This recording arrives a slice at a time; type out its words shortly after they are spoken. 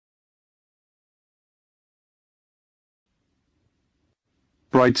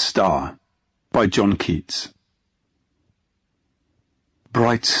Bright Star by John Keats.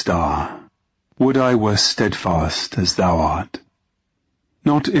 Bright star, would I were steadfast as thou art,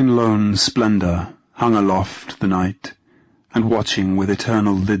 not in lone splendour hung aloft the night, and watching with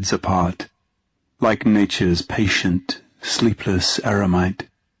eternal lids apart, like nature's patient, sleepless eremite,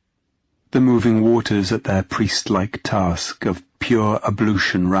 the moving waters at their priest-like task of pure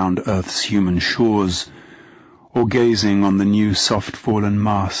ablution round earth's human shores, or gazing on the new soft-fallen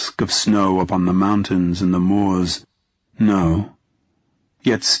mask of snow upon the mountains and the moors. No,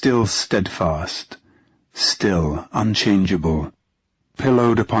 yet still steadfast, still unchangeable,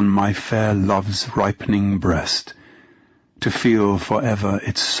 pillowed upon my fair love's ripening breast, to feel for ever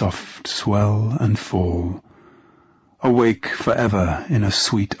its soft swell and fall, awake for ever in a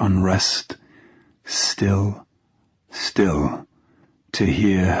sweet unrest, still, still, to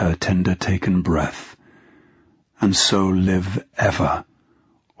hear her tender-taken breath, and so live ever,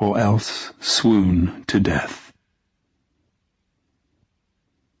 or else swoon to death.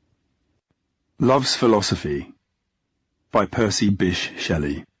 Love's Philosophy by Percy Bysshe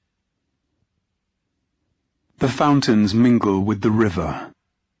Shelley. The fountains mingle with the river,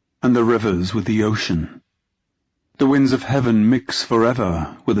 and the rivers with the ocean. The winds of heaven mix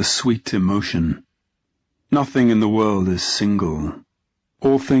forever with a sweet emotion. Nothing in the world is single.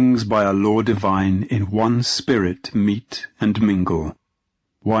 All things by a law divine in one spirit meet and mingle.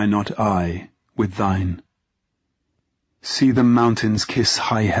 Why not I with thine? See the mountains kiss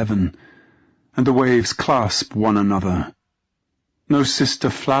high heaven, and the waves clasp one another. No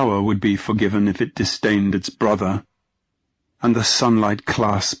sister flower would be forgiven if it disdained its brother. And the sunlight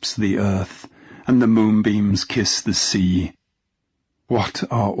clasps the earth, and the moonbeams kiss the sea. What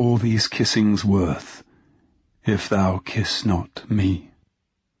are all these kissings worth, if thou kiss not me?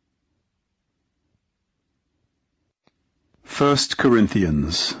 1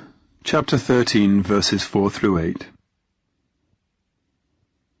 Corinthians, chapter 13, verses 4 through 8.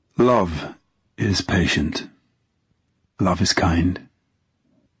 Love is patient. Love is kind.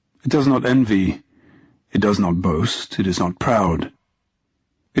 It does not envy. It does not boast. It is not proud.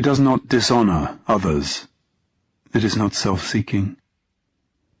 It does not dishonor others. It is not self-seeking.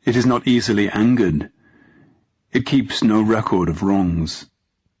 It is not easily angered. It keeps no record of wrongs.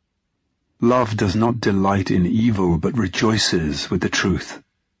 Love does not delight in evil, but rejoices with the truth.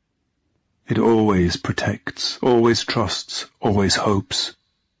 It always protects, always trusts, always hopes,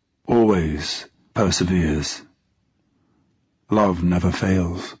 always perseveres. Love never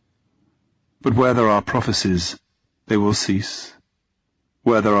fails. But where there are prophecies, they will cease.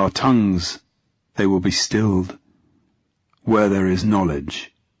 Where there are tongues, they will be stilled. Where there is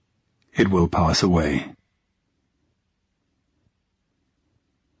knowledge, it will pass away.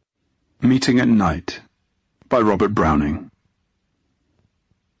 Meeting at Night by Robert Browning.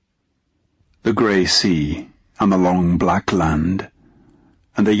 The grey sea, and the long black land,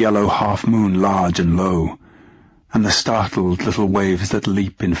 and the yellow half-moon large and low, and the startled little waves that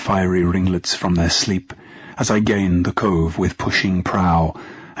leap in fiery ringlets from their sleep, as I gain the cove with pushing prow,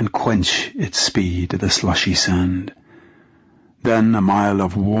 and quench its speed at the slushy sand. Then a mile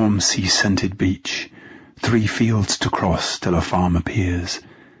of warm sea-scented beach, 3 fields to cross till a farm appears,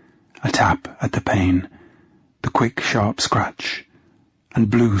 a tap at the pane, the quick sharp scratch,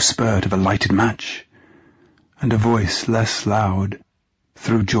 and blue spurt of a lighted match, and a voice less loud,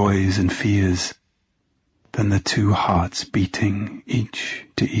 through joys and fears, than the 2 hearts beating each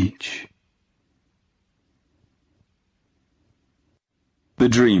to each. The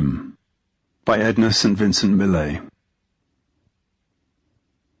Dream by Edna St. Vincent Millay.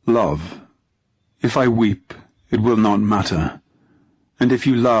 Love, if I weep, it will not matter, and if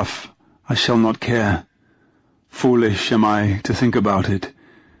you laugh, I shall not care. Foolish am I to think about it,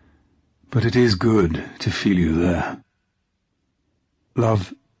 but it is good to feel you there.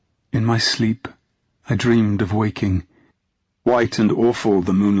 Love, in my sleep, I dreamed of waking. White and awful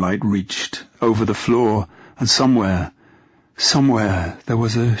the moonlight reached over the floor, and somewhere there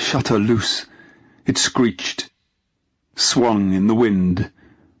was a shutter loose. It screeched, swung in the wind,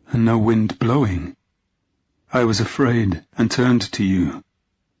 and no wind blowing. I was afraid and turned to you,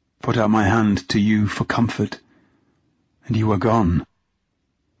 put out my hand to you for comfort, and you were gone,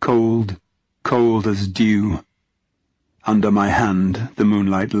 cold, cold as dew. Under my hand the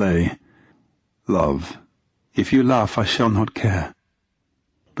moonlight lay. Love, if you laugh I shall not care,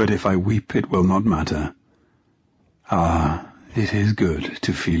 but if I weep it will not matter. Ah, it is good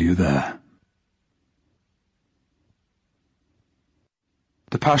to feel you there.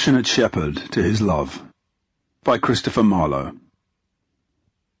 The Passionate Shepherd to His Love by Christopher Marlowe.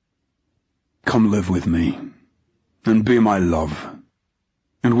 Come live with me, and be my love.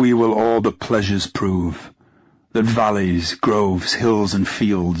 And we will all the pleasures prove, that valleys, groves, hills and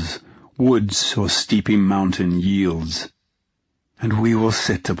fields, woods or steepy mountain yields. And we will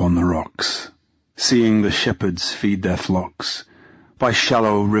sit upon the rocks, seeing the shepherds feed their flocks, by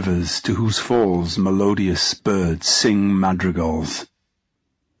shallow rivers to whose falls melodious birds sing madrigals.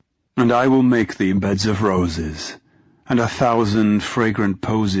 And I will make thee beds of roses, and 1,000 fragrant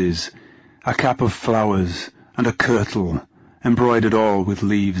posies, a cap of flowers, and a kirtle, embroidered all with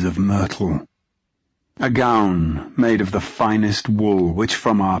leaves of myrtle, a gown made of the finest wool which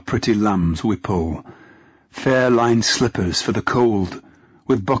from our pretty lambs we pull, fair lined slippers for the cold,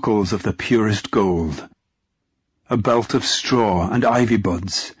 with buckles of the purest gold, a belt of straw and ivy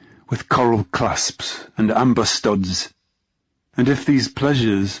buds, with coral clasps and amber studs. And if these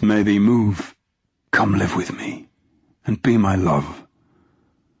pleasures may thee move, come live with me, and be my love.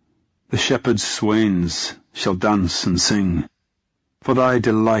 The shepherd's swains shall dance and sing, for thy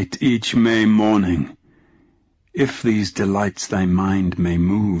delight each May morning. If these delights thy mind may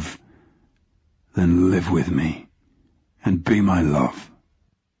move, then live with me, and be my love.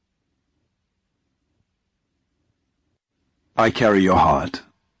 I Carry Your Heart,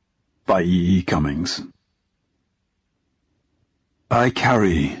 by E. Cummings. I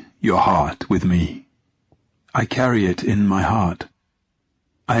carry your heart with me. I carry it in my heart.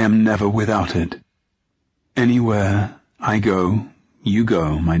 I am never without it. Anywhere I go, you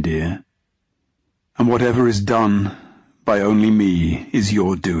go, my dear. And whatever is done by only me is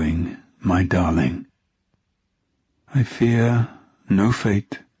your doing, my darling. I fear no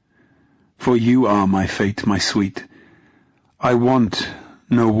fate, for you are my fate, my sweet. I want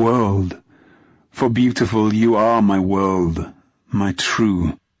no world, for beautiful you are my world, my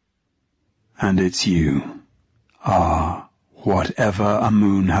true. And it's you. Ah, whatever a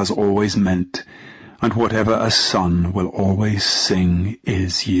moon has always meant, and whatever a sun will always sing,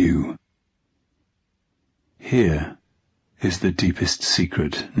 is you. Here is the deepest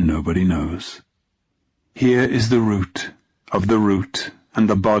secret nobody knows. Here is the root of the root, and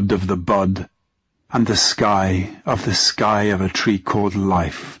the bud of the bud, and the sky of a tree called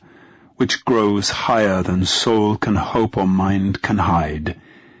life, which grows higher than soul can hope or mind can hide.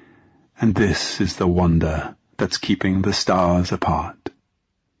 And this is the wonder that's keeping the stars apart.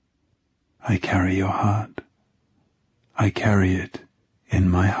 I carry your heart. I carry it in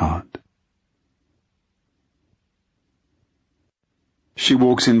my heart. She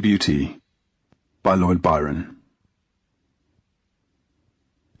Walks in Beauty, by Lord Byron.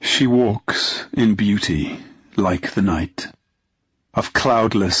 She walks in beauty like the night, of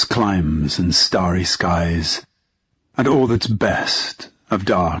cloudless climes and starry skies, and all that's best of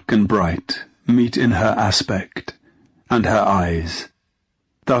dark and bright meet in her aspect and her eyes,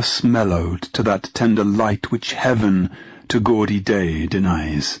 thus mellowed to that tender light which heaven to gaudy day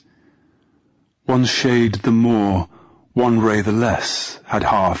denies. One shade the more, one ray the less, had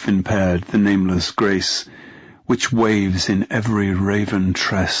half impaired the nameless grace which waves in every raven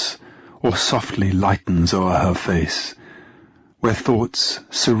tress, or softly lightens o'er her face, where thoughts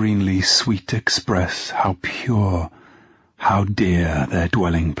serenely sweet express how pure, how dear their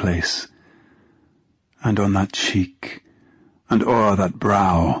dwelling place. And on that cheek, and o'er that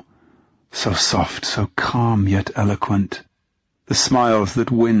brow, so soft, so calm, yet eloquent, the smiles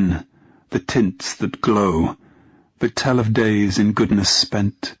that win, the tints that glow, that tell of days in goodness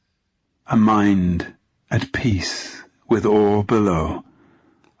spent, a mind at peace with all below,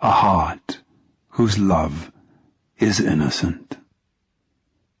 a heart whose love is innocent.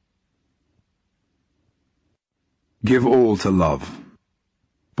 Give All to Love,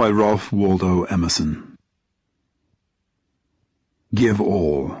 by Ralph Waldo Emerson. Give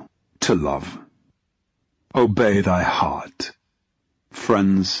all to love. Obey thy heart.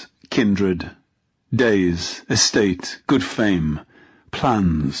 Friends, kindred, days, estate, good fame,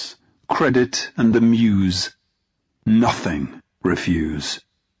 plans, credit and the muse, nothing refuse.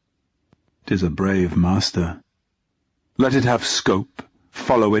 'Tis a brave master. Let it have scope,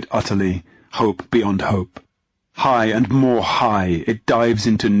 follow it utterly, hope beyond hope. High and more high it dives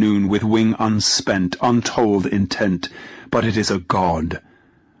into noon with wing unspent, untold intent, but it is a god,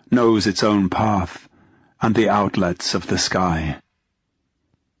 knows its own path, and the outlets of the sky.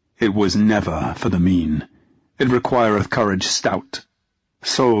 It was never for the mean, it requireth courage stout,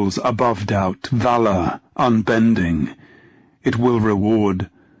 souls above doubt, valour unbending. It will reward,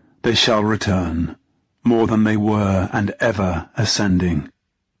 they shall return, more than they were and ever ascending.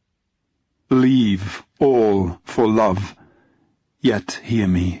 Leave all for love, yet hear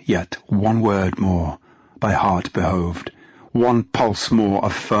me, yet one word more, by heart behoved, one pulse more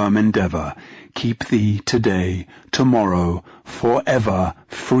of firm endeavour, keep thee today, tomorrow, forever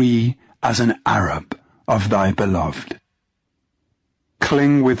free as an Arab of thy beloved.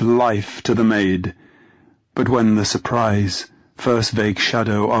 Cling with life to the maid, but when the surprise, first vague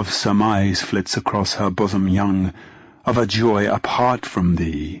shadow of surmise flits across her bosom young, of a joy apart from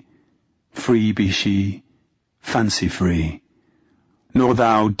thee, free be she, fancy free, nor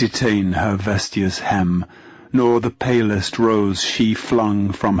thou detain her vestia's hem, nor the palest rose she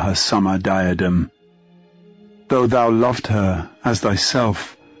flung from her summer diadem. Though thou loved her as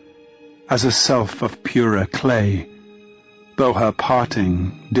thyself, as a self of purer clay, though her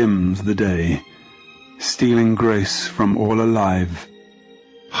parting dims the day, stealing grace from all alive,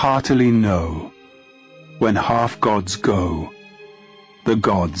 heartily know, when half gods go, the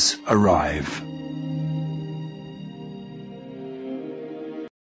gods arrive.